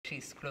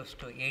she's close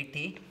to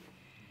 80.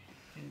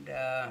 And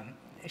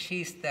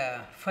she's the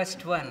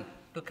first one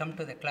to come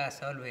to the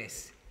class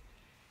always.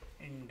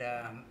 And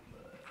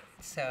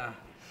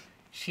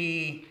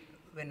she,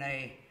 when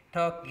I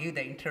talk, give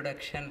the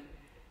introduction,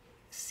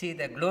 see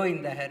the glow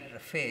in her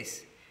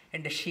face,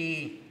 and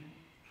she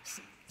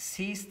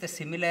sees the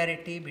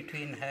similarity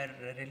between her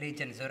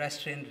religion,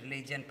 Zoroastrian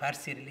religion,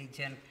 Parsi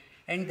religion,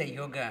 and the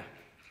yoga.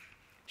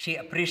 She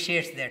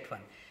appreciates that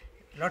one.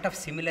 A lot of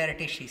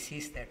similarity, she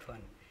sees that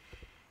one.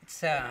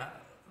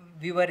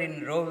 We were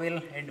in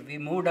Rowville and we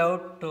moved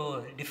out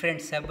to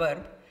different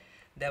suburb.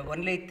 The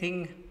only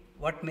thing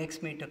what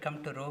makes me to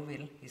come to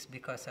Rowville is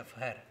because of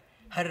her.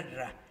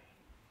 Her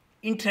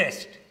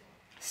interest,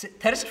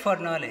 thirst for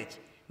knowledge.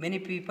 Many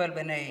people,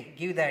 when I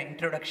give the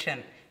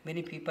introduction,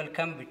 many people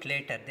come a bit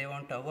later. They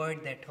want to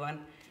avoid that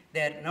one.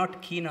 They are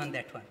not keen on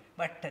that one.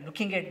 But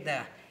looking at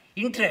the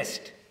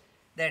interest,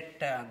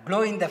 that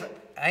glow in the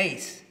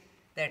eyes,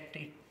 that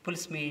it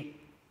pulls me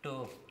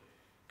to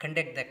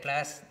conduct the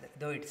class,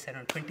 though it's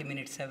around 20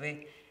 minutes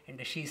away,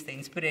 and she is the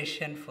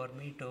inspiration for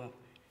me to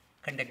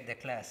conduct the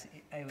class.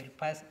 I will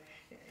pass.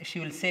 She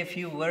will say a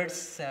few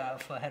words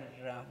for her,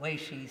 why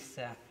she is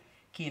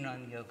keen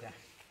on yoga.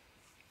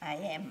 I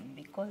am,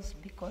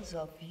 because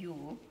of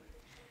you,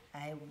 I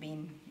have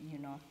been,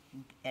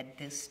 at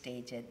this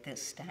stage, at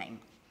this time.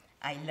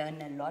 I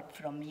learn a lot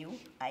from you.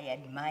 I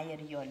admire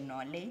your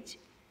knowledge.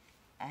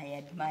 I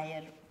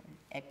admire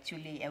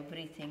actually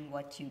everything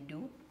what you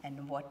do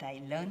and what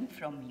I learn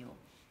from you.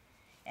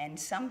 And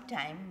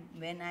sometime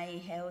when I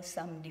have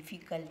some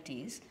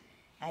difficulties,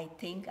 I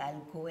think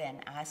I'll go and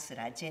ask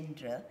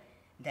Rajendra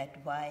that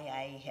why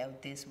I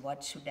have this,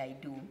 what should I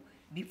do?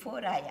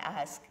 Before I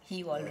ask,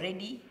 he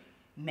already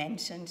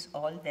mentions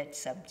all that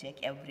subject,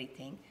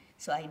 everything,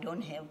 so I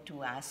don't have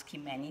to ask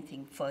him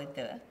anything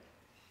further.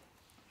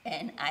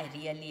 And I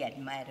really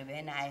admire.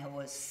 When I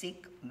was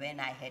sick, when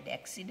I had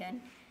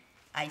accident,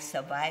 I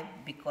survived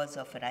because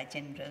of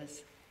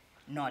Rajendra's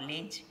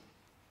knowledge.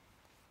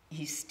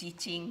 His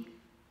teaching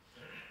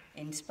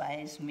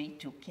inspires me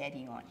to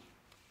carry on.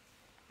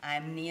 I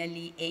am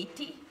nearly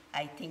 80.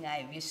 I think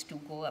I wish to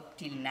go up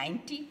till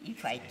 90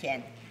 if I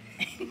can.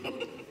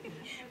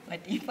 But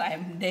if I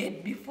am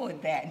dead before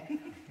that,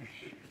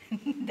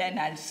 then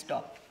I'll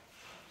stop.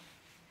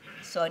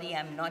 Sorry,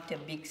 I'm not a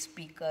big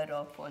speaker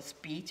or for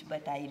speech,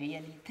 but I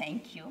really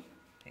thank you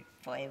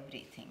for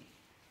everything.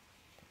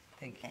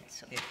 Thank you.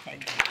 That's all.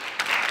 Thank you.